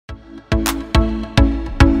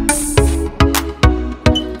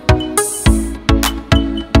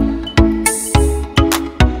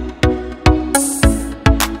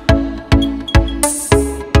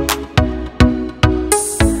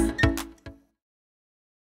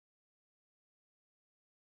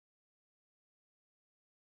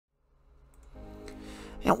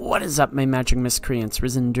And what is up, my magic miscreants?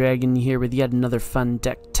 Risen Dragon here with yet another fun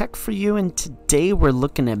deck tech for you, and today we're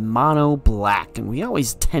looking at mono black, and we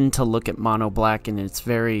always tend to look at mono black in its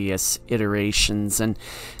various iterations, and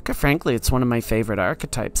quite frankly it's one of my favorite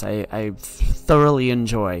archetypes. I thoroughly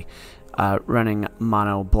enjoy running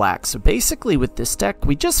mono black. So basically with this deck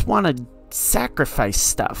we just want to sacrifice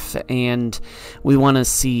stuff, and we want to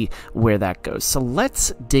see where that goes. So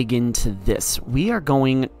let's dig into this. We are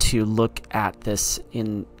going to look at this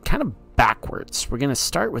in kind of backwards. We're going to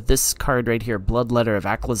start with this card right here, Bloodletter of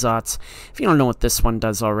Aclazotz. If you don't know what this one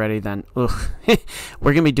does already, then we're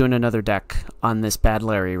going to be doing another deck on this Bad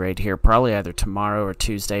Larry right here, probably either tomorrow or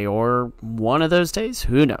Tuesday or one of those days,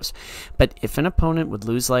 who knows. But if an opponent would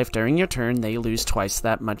lose life during your turn, they lose twice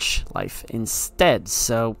that much life instead.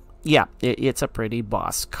 So yeah, it's a pretty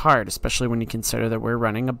boss card, especially when you consider that we're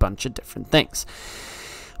running a bunch of different things,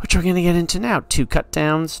 which we're going to get into now. 2 cut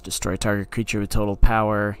downs, destroy target creature with total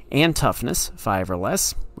power and toughness, 5 or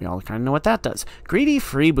less. We all kind of know what that does. Greedy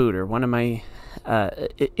Freebooter, one of my, an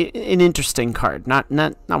interesting card. Not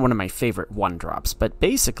one of my favorite 1-drops, but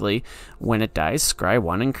basically, when it dies, scry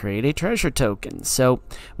 1 and create a treasure token. So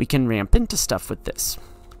we can ramp into stuff with this,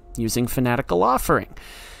 using Fanatical Offering.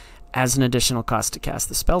 As an additional cost to cast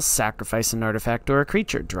the spell, sacrifice an artifact or a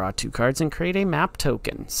creature, draw 2 cards, and create a map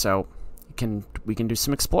token. So we can do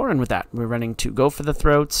some exploring with that. We're running 2 Go for the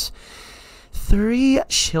Throats, 3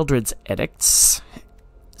 Sheoldred's Edicts,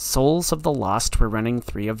 Souls of the Lost, we're running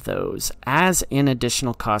 3 of those. As an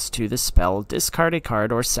additional cost to the spell, discard a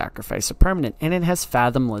card or sacrifice a permanent, and it has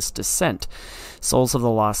Fathomless Descent. Souls of the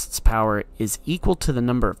Lost's power is equal to the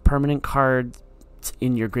number of permanent cards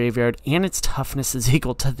in your graveyard, and its toughness is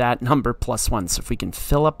equal to that number plus 1. So if we can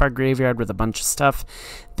fill up our graveyard with a bunch of stuff,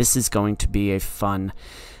 this is going to be a fun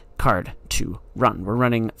card to run. We're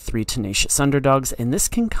running 3 Tenacious Underdogs, and this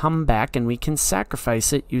can come back and we can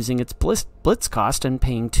sacrifice it using its blitz cost and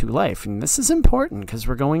paying 2 life. And this is important because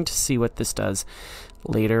we're going to see what this does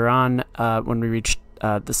later on when we reach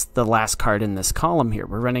the last card in this column here.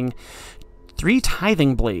 We're running 3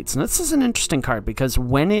 Tithing Blades, and this is an interesting card because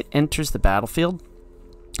when it enters the battlefield,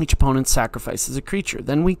 each opponent sacrifices a creature.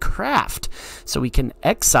 Then we craft, so we can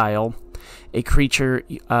exile a creature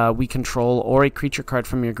we control or a creature card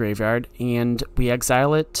from your graveyard, and we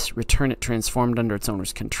exile it, return it transformed under its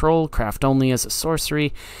owner's control, craft only as a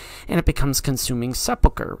sorcery, and it becomes Consuming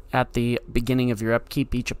Sepulchre. At the beginning of your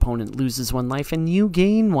upkeep, each opponent loses 1 life and you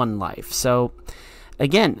gain 1 life. So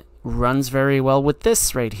again, runs very well with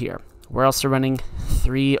this right here. We're also running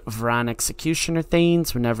 3 Vran Executioner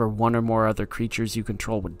Thanes. Whenever 1 or more other creatures you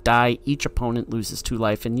control would die, each opponent loses 2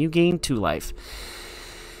 life and you gain 2 life.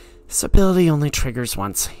 This ability only triggers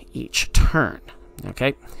once each turn.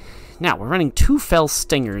 Okay, now we're running 2 Fell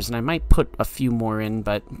Stingers, and I might put a few more in,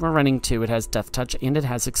 but we're running 2. It has Death Touch and it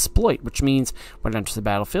has Exploit, which means when it enters the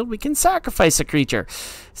battlefield, we can sacrifice a creature.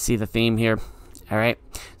 See the theme here? Alright,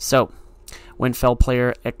 so when Fell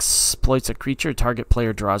player exploits a creature, target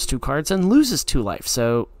player draws 2 cards and loses 2 life.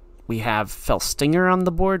 So we have Fell Stinger on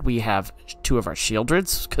the board. We have 2 of our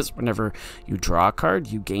Sheoldreds, because whenever you draw a card,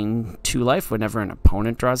 you gain 2 life. Whenever an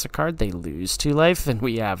opponent draws a card, they lose 2 life. And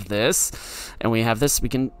we have this, and we have this. We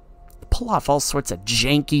can pull off all sorts of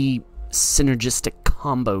janky, synergistic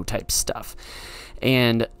combo type stuff.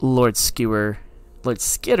 And Lord Skitter,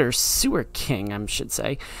 Sewer King, I should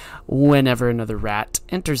say. Whenever another rat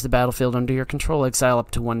enters the battlefield under your control, exile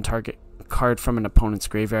up to 1 target card from an opponent's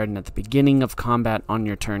graveyard, and at the beginning of combat on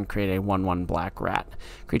your turn, create a 1/1 black rat.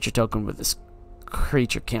 Creature token with this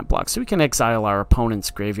creature can't block. So we can exile our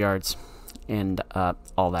opponent's graveyards and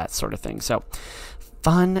all that sort of thing. So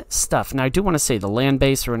fun stuff. Now I do want to say the land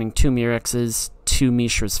base, we're running 2 Mirexes, 2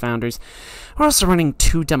 Mishra's Founders. We're also running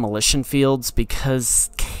 2 Demolition Fields because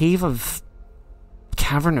Cavern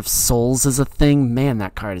of Souls is a thing. Man,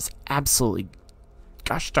 that card is absolutely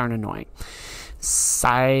gosh darn annoying.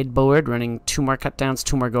 Sideboard, running 2 more cut downs,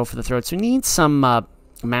 2 more Go for the Throats. We need some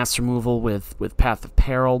mass removal with Path of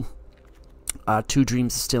Peril, 2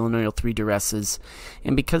 Dreams of Steel and Oil, 3 Duresses,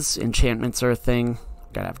 and because enchantments are a thing,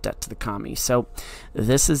 gotta have Debt to the Kami. So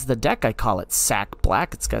this is the deck. I call it Sack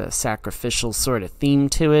Black. It's got a sacrificial sort of theme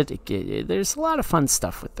to it. There's a lot of fun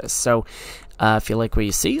stuff with this. So if you like what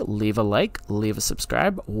you see, leave a like, leave a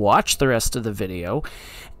subscribe, watch the rest of the video,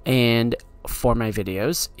 and for my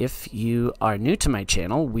videos, if you are new to my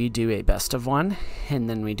channel, we do a best of 1, and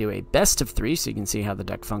then we do a best of 3, so you can see how the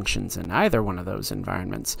deck functions in either one of those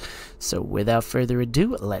environments. So without further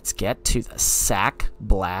ado, let's get to the Sack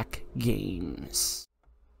Black games.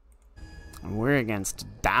 We're against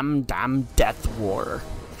Damn Death War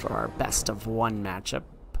for our best of 1 matchup.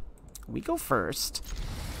 We go first.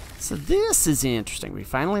 So this is interesting. We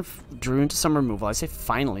finally drew into some removal. I say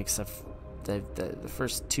finally, because the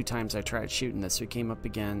first 2 times I tried shooting this, we came up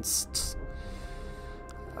against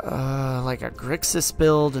like a Grixis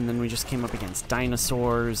build, and then we just came up against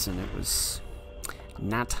dinosaurs, and it was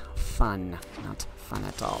not fun. Not fun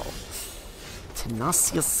at all.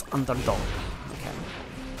 Tenacious Underdog. Okay.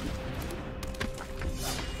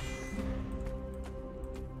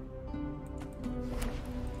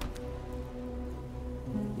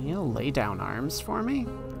 You lay down arms for me?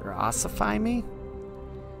 Or ossify me?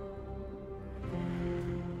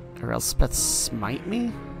 Or Elspeth smite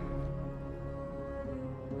me?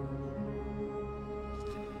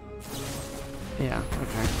 Yeah,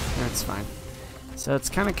 okay. That's fine. So it's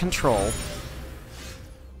kind of control.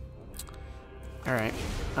 Alright.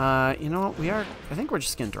 You know what? I think we're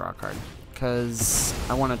just going to draw a card. Because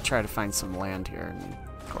I want to try to find some land here. And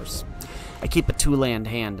of course, I keep a 2-land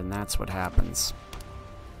hand, and that's what happens.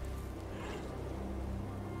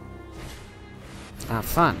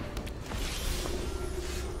 Fun.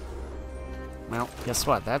 Well, guess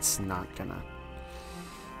what? That's not gonna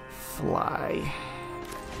fly.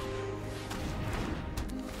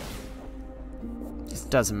 It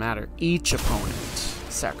doesn't matter. Each opponent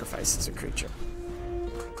sacrifices a creature.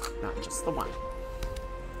 Not just the one.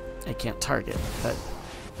 I can't target, but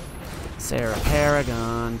Sarah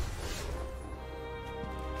Paragon.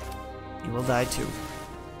 You will die too.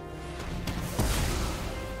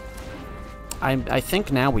 I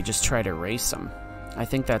think now we just try to erase them. I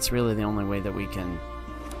think that's really the only way that we can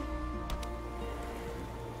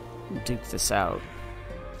duke this out.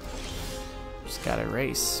 Just gotta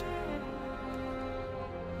erase.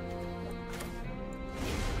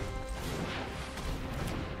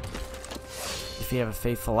 If you have a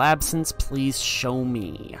faithful absence, please show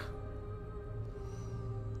me.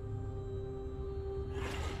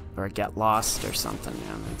 Or get lost or something.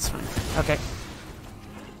 Yeah, that's fine. Okay.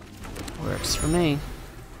 Works for me.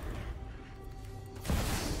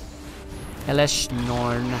 Elish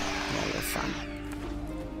Norn. Yeah, you're fun.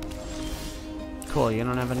 Cool, you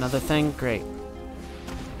don't have another thing? Great.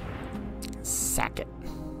 Sack it.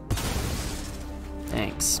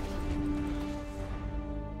 Thanks.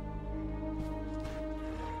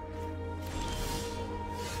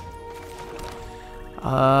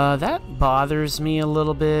 That bothers me a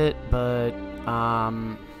little bit, but,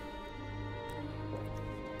 I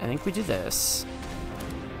think we do this.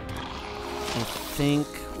 I think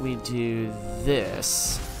we do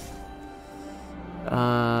this.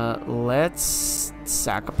 Let's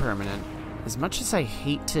sack a permanent. As much as I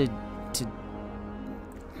hate to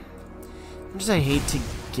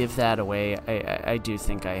give that away, I do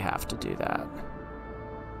think I have to do that.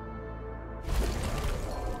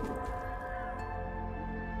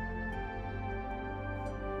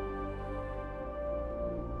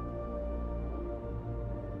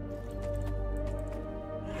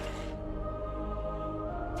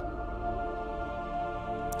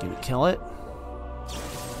 Do we kill it?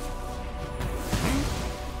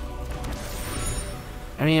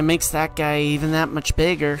 I mean, it makes that guy even that much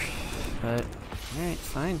bigger. But, alright,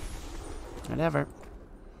 fine. Whatever.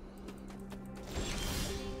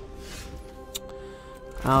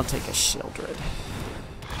 I'll take a Shieldred.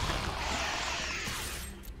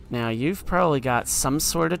 Now, you've probably got some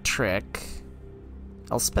sort of trick.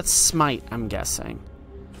 Elspeth Smite, I'm guessing.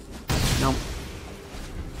 Nope.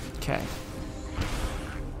 Okay.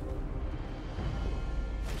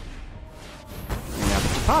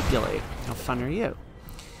 Populate. How fun are you?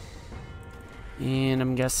 And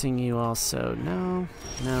I'm guessing you also... No.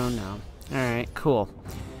 Alright, cool.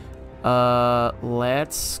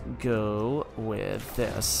 Let's go with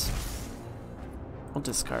this. We'll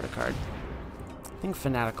discard a card. I think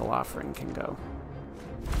Fanatical Offering can go.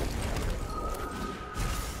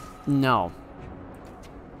 No.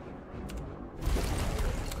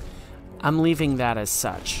 I'm leaving that as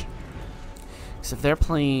such. Because if they're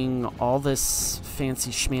playing all this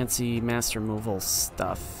fancy schmancy master removal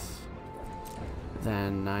stuff,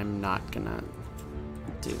 then I'm not gonna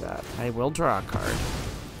do that. I will draw a card.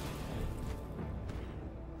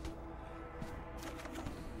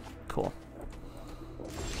 Cool.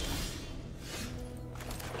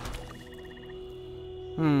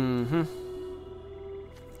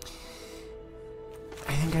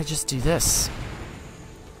 I think I just do this.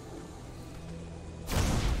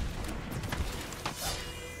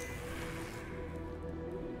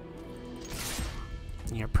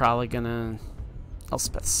 You're probably gonna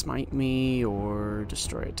Elspeth Smite me or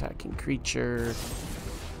destroy attacking creature.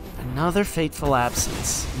 Another Fateful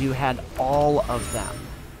Absence. You had all of them.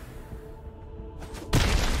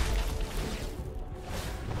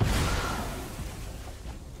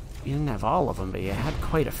 You didn't have all of them, but you had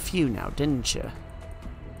quite a few now, didn't you?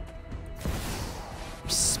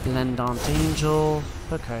 Resplendent Angel.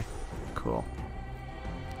 Okay, cool.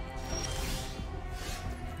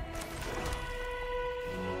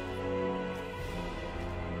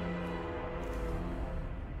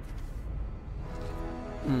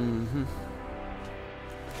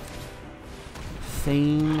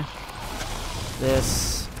 Thane.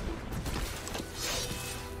 This.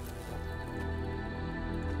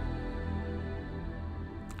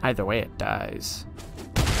 Either way, it dies.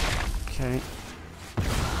 Okay.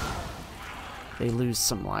 They lose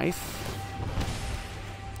some life.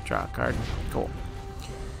 Draw a card. Cool.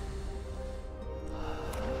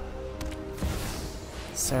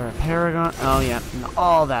 Sarah Paragon. Oh, yeah.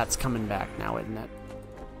 All that's coming back now, isn't it?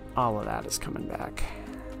 All of that is coming back.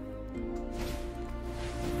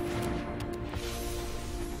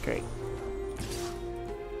 Great.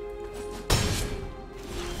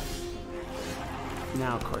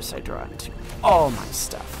 Now, of course, I draw into all my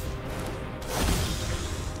stuff.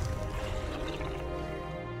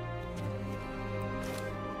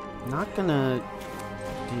 Not gonna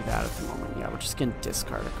do that at the moment. Yeah, we're just gonna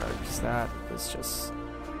discard a card because that is just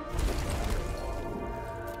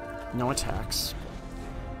no attacks.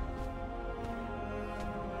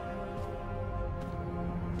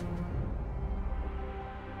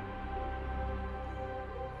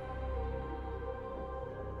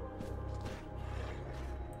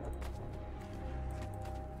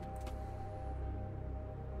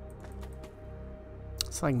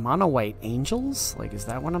 It's like mono white angels? Like, is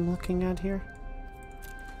that what I'm looking at here?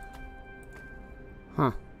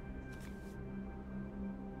 Huh.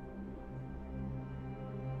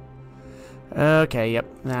 Okay, yep,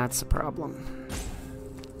 that's a problem.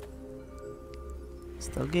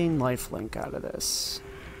 Still gain lifelink out of this.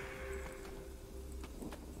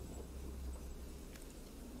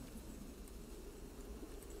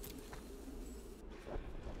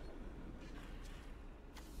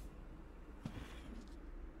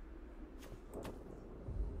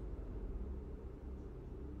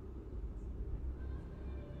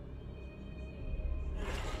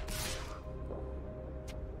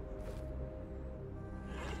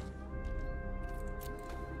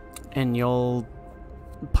 And you'll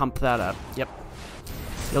pump that up. Yep.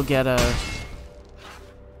 You'll get a...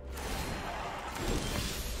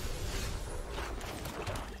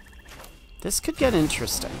 This could get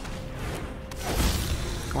interesting.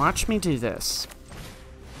 Watch me do this.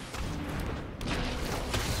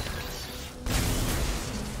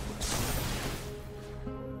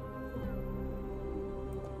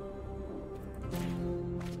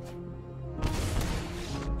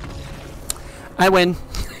 I win.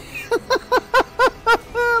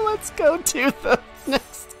 Let's go to the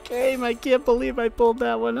next game. I can't believe I pulled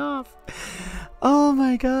that one off. Oh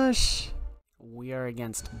my gosh. We are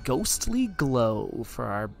against Ghostly Glow for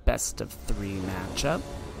our best of 3 matchup.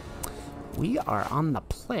 We are on the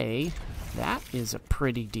play. That is a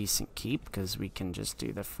pretty decent keep because we can just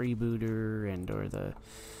do the freebooter and or the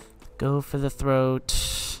go for the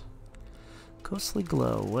throat. Ghostly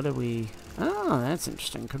Glow. What are we? Oh, that's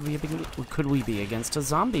interesting. Could we be against a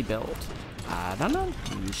zombie build? I don't know.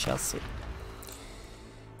 We shall see.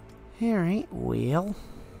 Alright, well.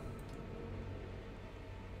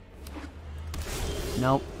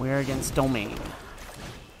 Nope, we're against Domain.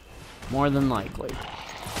 More than likely.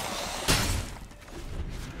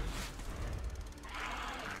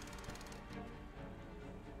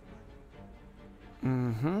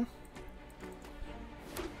 Mm-hmm.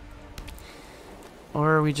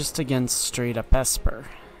 Or are we just against straight up Esper?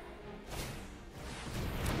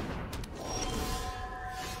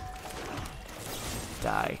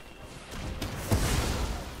 Die.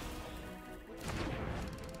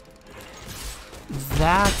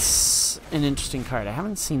 That's an interesting card. I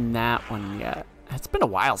haven't seen that one yet. It's been a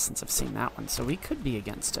while since I've seen that one, so we could be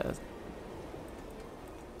against a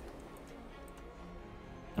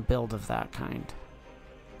build of that kind.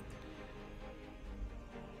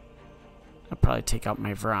 I'll probably take out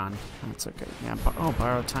my Vron. That's okay. Yeah, oh,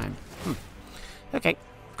 borrow time. Okay,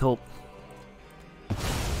 cool.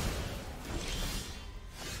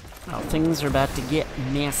 Oh, things are about to get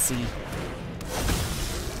messy.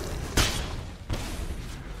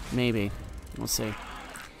 Maybe. We'll see.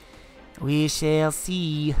 We shall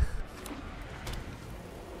see.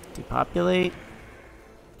 Depopulate?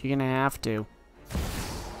 You're gonna have to.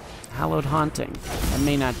 Hallowed Haunting. That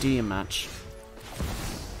may not do you much.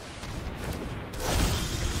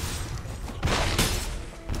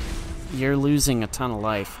 You're losing a ton of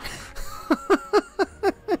life.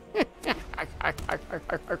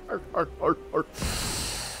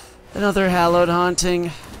 Another Hallowed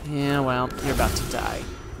Haunting. Yeah, well, you're about to die.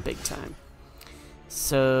 Big time.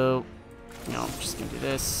 So, you know, I'm just gonna do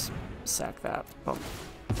this. Sack that. Boom.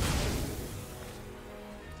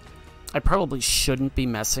 I probably shouldn't be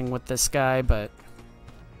messing with this guy, but...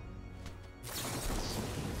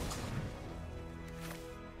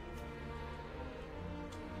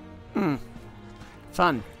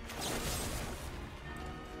 Fun.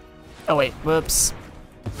 Oh wait, whoops.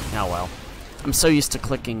 Oh well. I'm so used to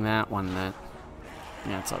clicking that one that...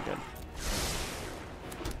 Yeah, it's all good.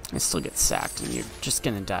 I still get sacked, and you're just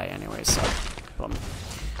gonna die anyway, so... Boom.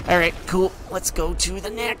 Alright, cool. Let's go to the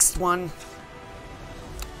next one.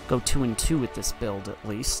 Go 2 and 2 with this build, at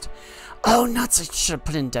least. Oh, nuts! I should have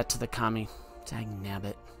put in debt to the commie. Dang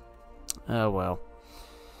nabbit. Oh, well.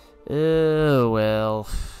 Oh, well.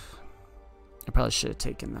 I probably should have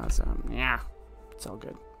taken those. Yeah, it's all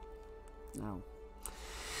good. No.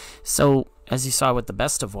 So, as you saw with the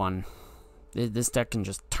best of one, this deck can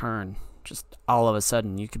just turn. Just all of a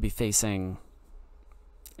sudden, you could be facing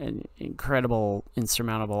an incredible,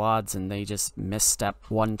 insurmountable odds, and they just misstep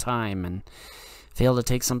one time and fail to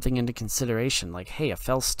take something into consideration. Like, hey, a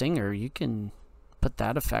fell stinger, you can put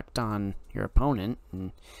that effect on your opponent,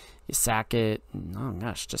 and you sack it, and oh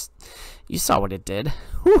gosh, just, you saw what it did.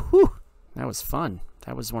 Woo-hoo! That was fun.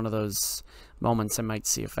 That was one of those moments. I might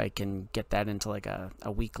see if I can get that into like a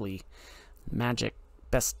weekly magic,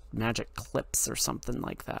 best magic clips or something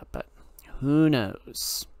like that, but who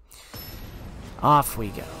knows. Off we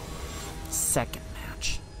go. Second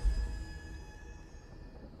match.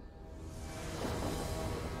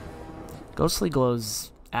 Ghostly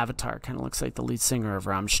Glow's avatar kind of looks like the lead singer of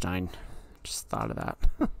Rammstein. Just thought of that.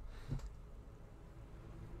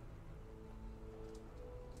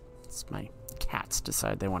 It's my cats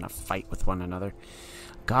decide they want to fight with one another.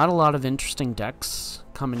 Got a lot of interesting decks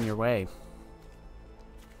coming your way.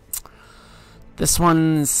 This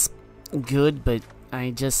one's good, but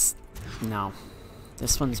I just... no.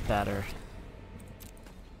 This one's better.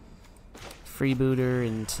 Freebooter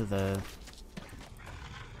into the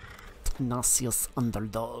Tenacious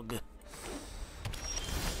Underdog.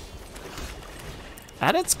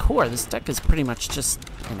 At its core, this deck is pretty much just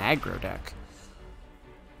an aggro deck.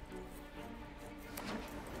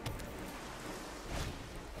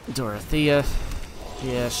 Dorothea.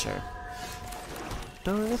 Yeah, sure.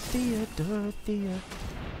 Dorothea, Dorothea.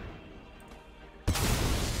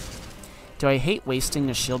 Do I hate wasting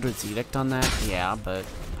a Shieldred's Edict on that? Yeah, but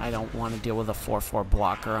I don't want to deal with a 4/4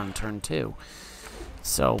 blocker on turn 2.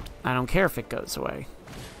 So, I don't care if it goes away.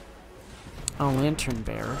 Oh, Lantern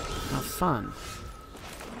Bearer. How fun.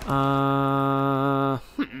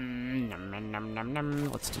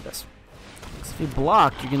 Let's do this. If you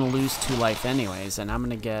block, you're going to lose 2 life anyways, and I'm going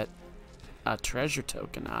to get a treasure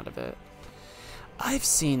token out of it. I've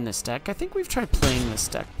seen this deck. I think we've tried playing this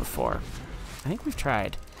deck before. I think we've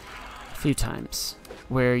tried a few times.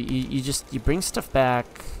 Where you bring stuff back,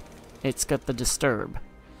 it's got the disturb.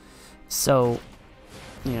 So,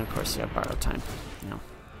 you know, of course you have borrow time. You know,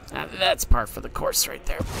 that's par for the course right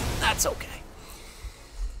there. That's okay.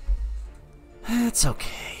 That's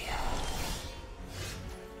okay.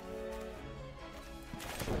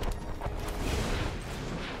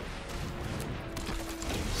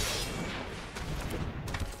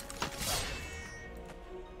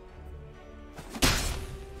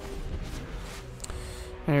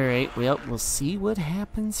 Alright, well, we'll see what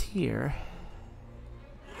happens here.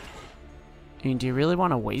 I mean, do you really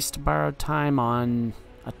want to waste borrowed time on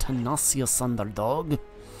a Tenacious Underdog?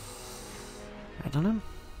 I don't know.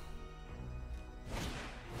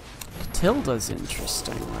 Catilda's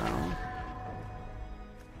interesting, though.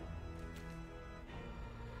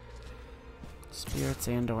 Spirits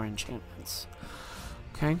and/or enchantments.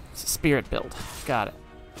 Okay, it's a spirit build. Got it.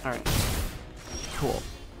 Alright. Cool.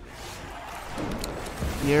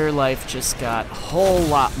 Your life just got a whole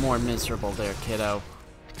lot more miserable there, kiddo.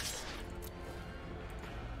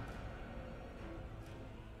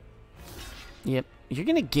 Yep, you're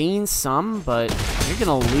gonna gain some, but you're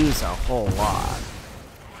gonna lose a whole lot.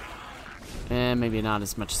 Maybe not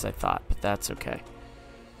as much as I thought, but that's okay.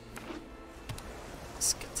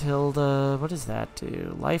 Catilda, what does that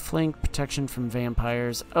do? Lifelink, protection from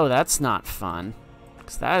vampires. Oh, that's not fun.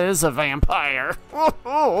 Because that is a vampire.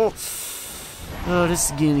 Oh, this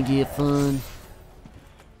is gonna get fun.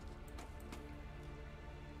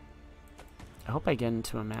 I hope I get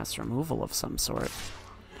into a mass removal of some sort.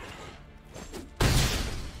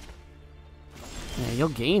 Yeah, you'll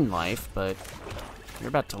gain life, but you're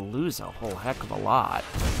about to lose a whole heck of a lot.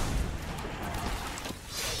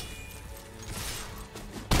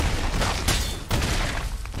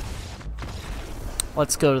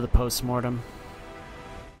 Let's go to the postmortem.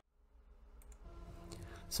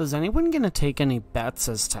 So is anyone going to take any bets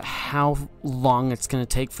as to how long it's going to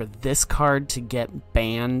take for this card to get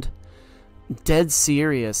banned? Dead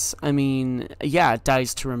serious. I mean, yeah, it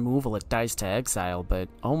dies to removal, it dies to exile, but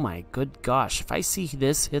oh my good gosh, if I see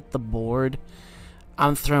this hit the board,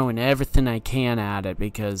 I'm throwing everything I can at it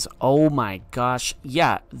because, oh my gosh,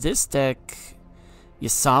 yeah, this deck, you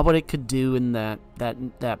saw what it could do in that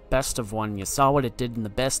best of one, you saw what it did in the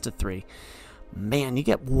best of three. Man, you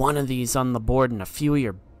get one of these on the board and a few of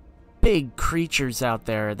your big creatures out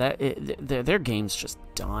there, their game's just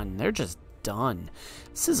done. They're just done.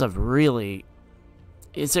 This is a really...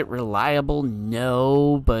 Is it reliable?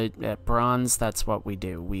 No, but at Bronze, that's what we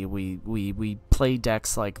do. We play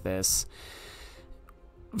decks like this.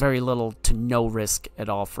 Very little to no risk at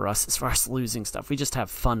all for us as far as losing stuff. We just have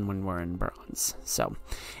fun when we're in Bronze. So,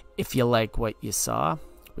 if you like what you saw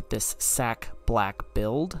with this sack black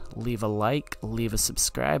build, leave a like, leave a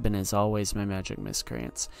subscribe, and as always, my magic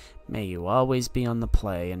miscreants, may you always be on the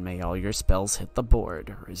play, and may all your spells hit the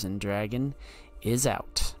board. Risen Dragon is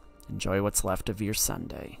out. Enjoy what's left of your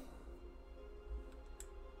Sunday.